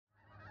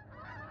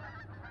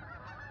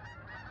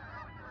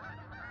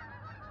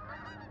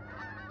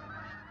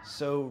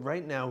So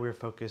right now we're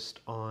focused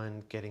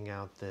on getting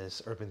out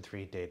this Urban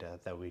 3 data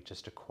that we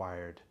just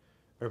acquired.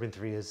 Urban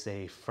 3 is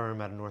a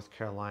firm out of North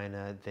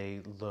Carolina.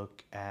 They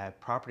look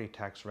at property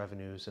tax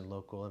revenues and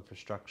local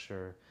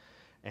infrastructure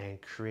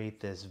and create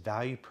this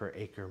value per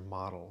acre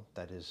model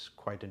that is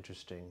quite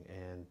interesting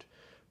and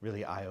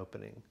really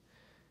eye-opening.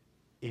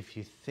 If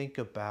you think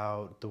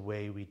about the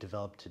way we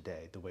develop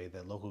today, the way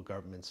that local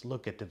governments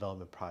look at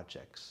development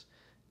projects,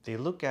 they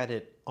look at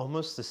it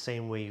almost the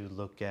same way you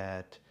look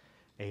at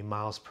a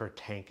miles per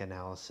tank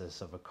analysis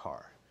of a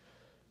car,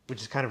 which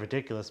is kind of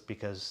ridiculous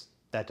because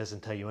that doesn't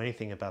tell you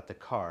anything about the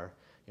car.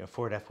 You know,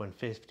 Ford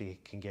F-150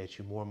 can get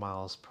you more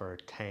miles per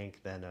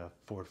tank than a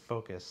Ford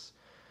Focus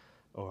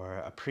or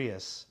a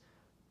Prius,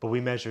 but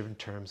we measure in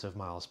terms of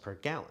miles per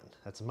gallon.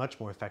 That's a much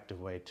more effective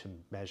way to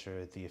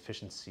measure the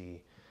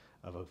efficiency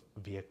of a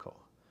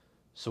vehicle.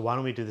 So why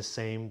don't we do the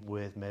same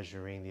with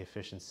measuring the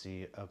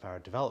efficiency of our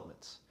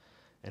developments?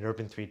 And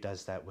Urban 3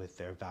 does that with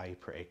their value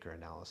per acre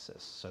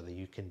analysis so that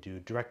you can do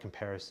direct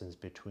comparisons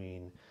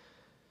between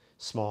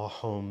small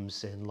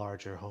homes and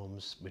larger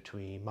homes,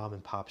 between mom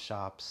and pop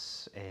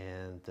shops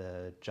and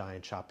the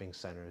giant shopping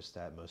centers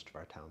that most of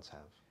our towns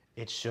have.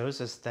 It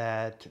shows us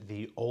that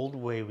the old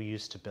way we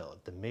used to build,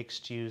 the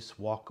mixed use,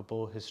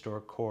 walkable,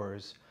 historic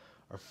cores,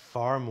 are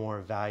far more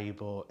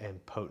valuable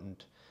and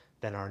potent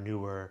than our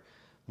newer,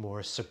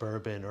 more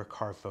suburban or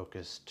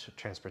car-focused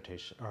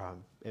transportation or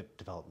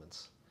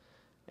developments.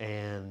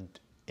 And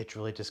it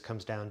really just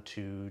comes down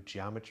to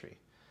geometry.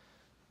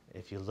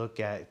 If you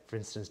look at, for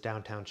instance,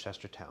 downtown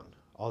Chestertown,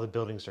 all the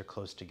buildings are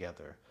close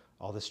together.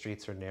 All the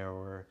streets are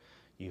narrower.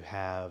 You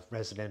have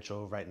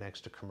residential right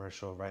next to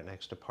commercial, right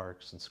next to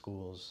parks and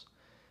schools.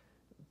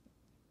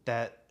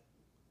 That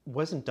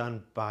wasn't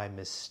done by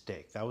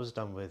mistake. That was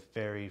done with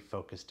very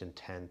focused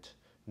intent,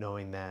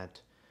 knowing that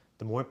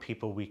the more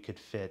people we could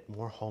fit,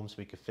 more homes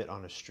we could fit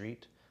on a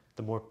street,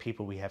 the more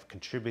people we have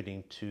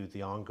contributing to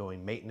the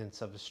ongoing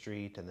maintenance of the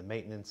street and the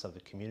maintenance of the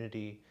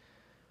community.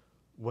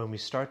 When we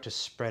start to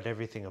spread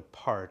everything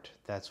apart,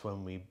 that's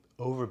when we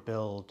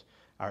overbuild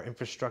our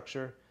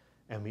infrastructure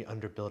and we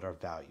underbuild our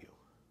value,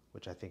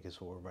 which I think is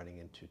what we're running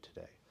into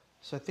today.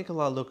 So I think a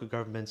lot of local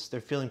governments,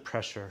 they're feeling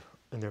pressure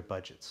in their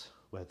budgets,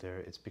 whether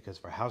it's because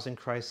of our housing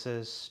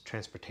crisis,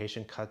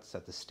 transportation cuts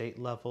at the state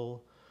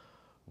level,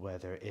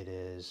 whether it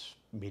is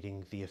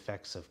meeting the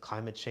effects of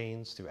climate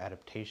change through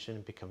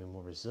adaptation, becoming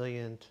more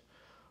resilient,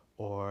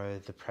 or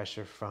the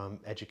pressure from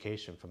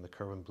education, from the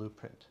Kerwin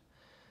Blueprint.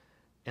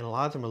 And a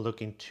lot of them are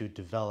looking to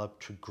develop,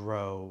 to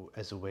grow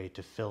as a way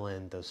to fill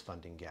in those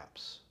funding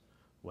gaps.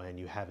 When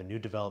you have a new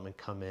development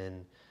come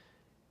in,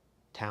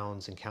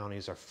 towns and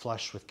counties are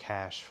flush with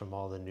cash from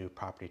all the new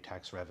property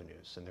tax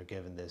revenues, and they're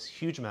given this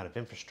huge amount of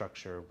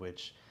infrastructure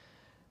which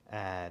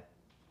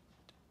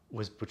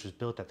was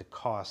built at the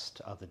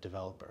cost of the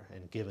developer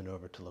and given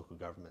over to local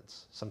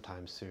governments,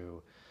 sometimes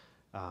through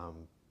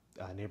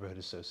neighborhood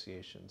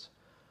associations.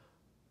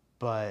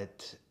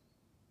 But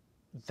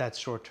that's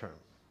short term.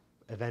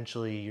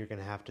 Eventually, you're going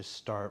to have to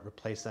start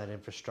replacing that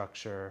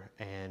infrastructure,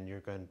 and you're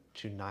going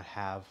to not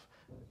have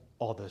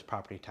all those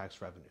property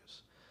tax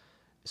revenues.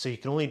 So you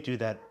can only do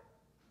that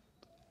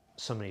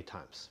so many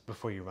times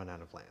before you run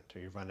out of land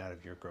or you run out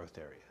of your growth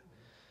area.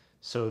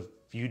 So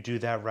if you do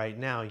that right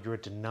now, you're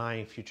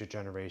denying future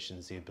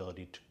generations the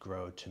ability to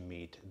grow to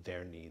meet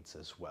their needs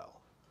as well.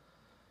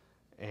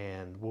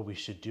 And what we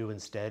should do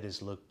instead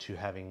is look to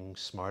having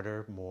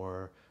smarter,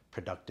 more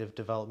productive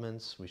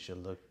developments. We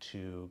should look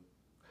to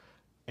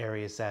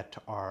areas that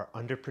are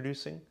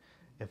underproducing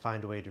and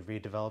find a way to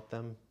redevelop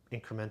them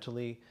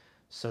incrementally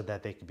so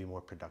that they can be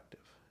more productive.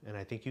 And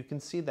I think you can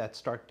see that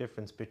stark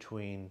difference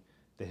between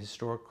the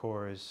historic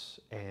cores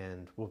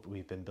and what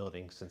we've been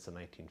building since the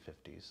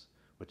 1950s.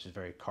 Which is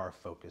very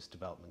car-focused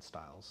development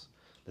styles,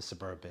 the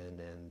suburban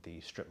and the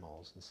strip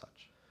malls and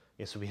such.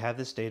 Yeah, so we have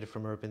this data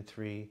from Urban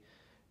 3,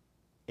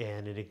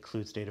 and it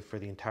includes data for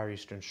the entire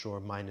Eastern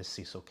Shore minus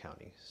Cecil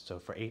County. So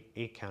for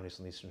eight counties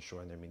on the Eastern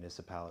Shore and their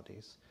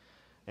municipalities.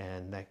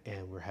 And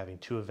we're having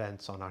two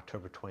events on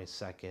October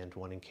 22nd,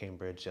 one in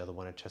Cambridge, the other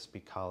one at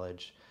Chesapeake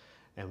College.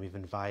 And we've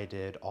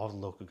invited all the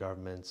local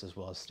governments as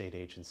well as state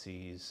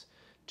agencies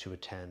to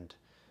attend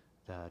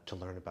to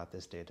learn about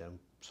this data and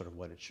sort of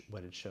what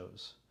it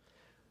shows.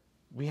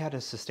 We had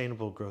a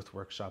sustainable growth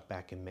workshop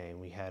back in May,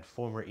 and we had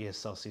former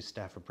ESLC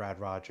staffer Brad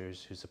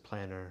Rogers, who's a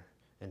planner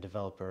and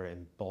developer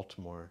in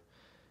Baltimore.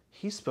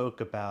 He spoke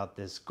about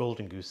this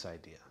golden goose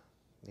idea.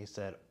 He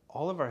said,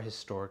 all of our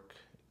historic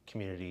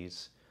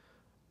communities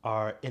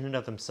are in and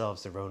of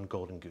themselves their own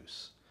golden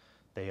goose.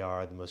 They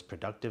are the most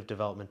productive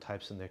development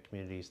types in their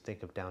communities.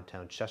 Think of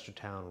downtown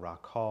Chestertown,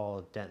 Rock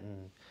Hall,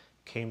 Denton,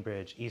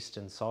 Cambridge,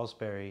 Easton,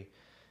 Salisbury.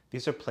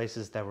 These are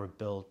places that were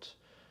built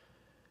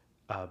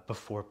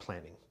before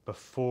planning,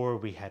 before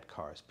we had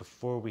cars,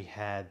 before we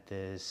had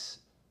this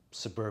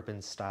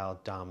suburban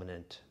style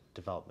dominant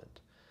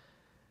development.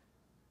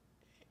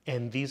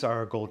 And these are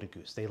our golden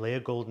goose. They lay a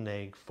golden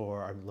egg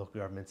for our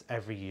local governments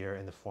every year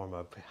in the form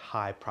of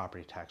high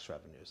property tax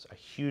revenues, a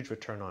huge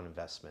return on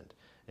investment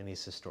in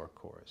these historic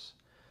cores.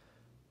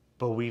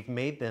 but we've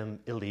made them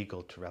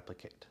illegal to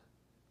replicate.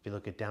 If you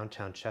look at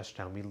downtown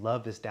Chestertown, we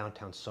love this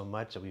downtown so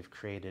much that we've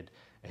created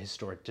a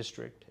historic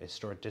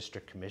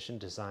district commission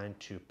designed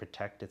to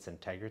protect its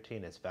integrity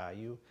and its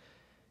value.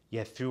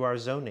 Yet through our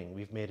zoning,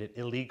 we've made it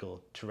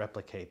illegal to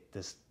replicate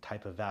this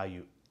type of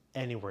value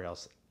anywhere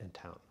else in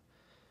town.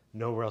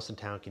 Nowhere else in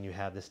town can you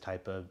have this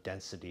type of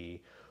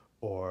density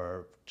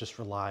or just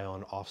rely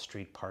on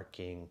off-street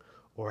parking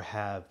or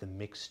have the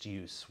mixed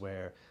use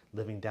where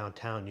living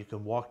downtown, you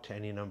can walk to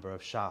any number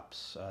of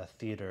shops,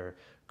 theater,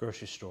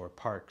 grocery store,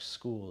 parks,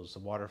 schools, the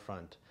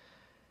waterfront.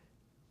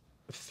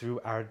 Through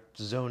our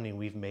zoning,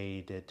 we've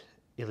made it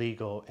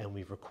illegal and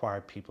we've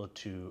required people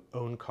to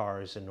own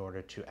cars in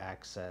order to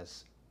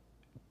access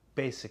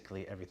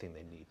basically everything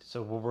they need.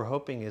 So what we're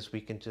hoping is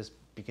we can just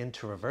begin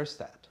to reverse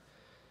that,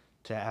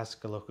 to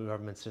ask the local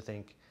governments to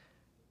think,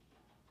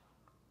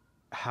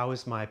 how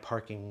is my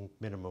parking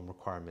minimum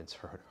requirements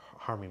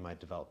harming my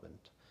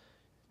development?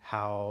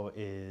 How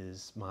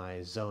is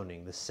my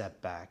zoning, the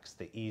setbacks,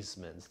 the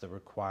easements, the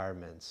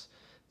requirements,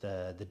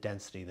 the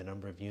density, the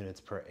number of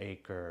units per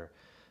acre,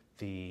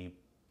 the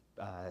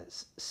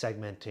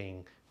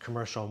segmenting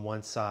commercial on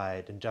one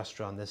side,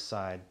 industrial on this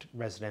side,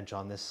 residential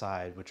on this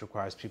side, which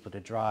requires people to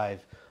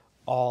drive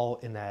all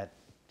in that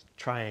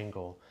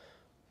triangle,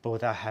 but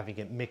without having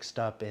it mixed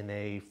up in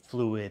a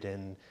fluid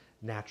and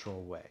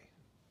natural way.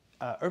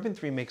 Urban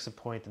 3 makes a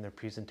point in their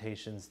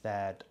presentations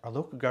that our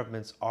local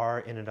governments are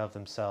in and of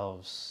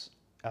themselves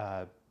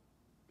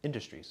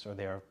industries, or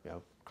they are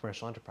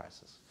commercial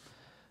enterprises.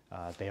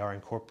 They are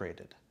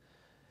incorporated.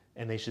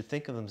 And they should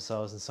think of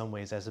themselves in some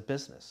ways as a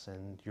business,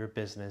 and your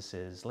business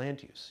is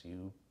land use.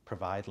 You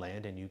provide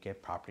land and you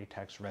get property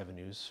tax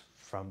revenues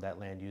from that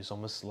land use,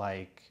 almost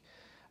like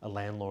a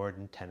landlord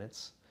and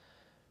tenants.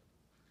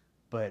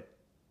 But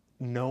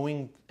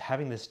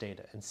having this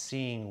data and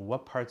seeing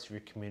what parts of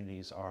your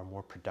communities are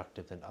more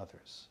productive than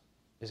others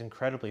is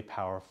incredibly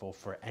powerful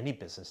for any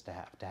business to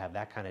have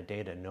that kind of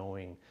data,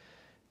 knowing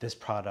this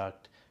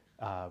product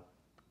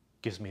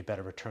gives me a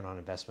better return on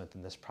investment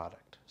than this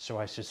product. So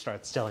I should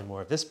start selling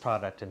more of this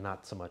product and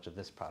not so much of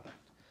this product.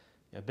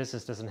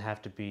 Business doesn't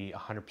have to be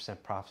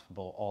 100%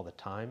 profitable all the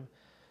time,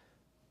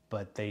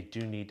 but they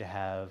do need to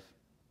have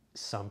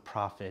some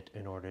profit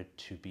in order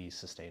to be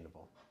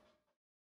sustainable.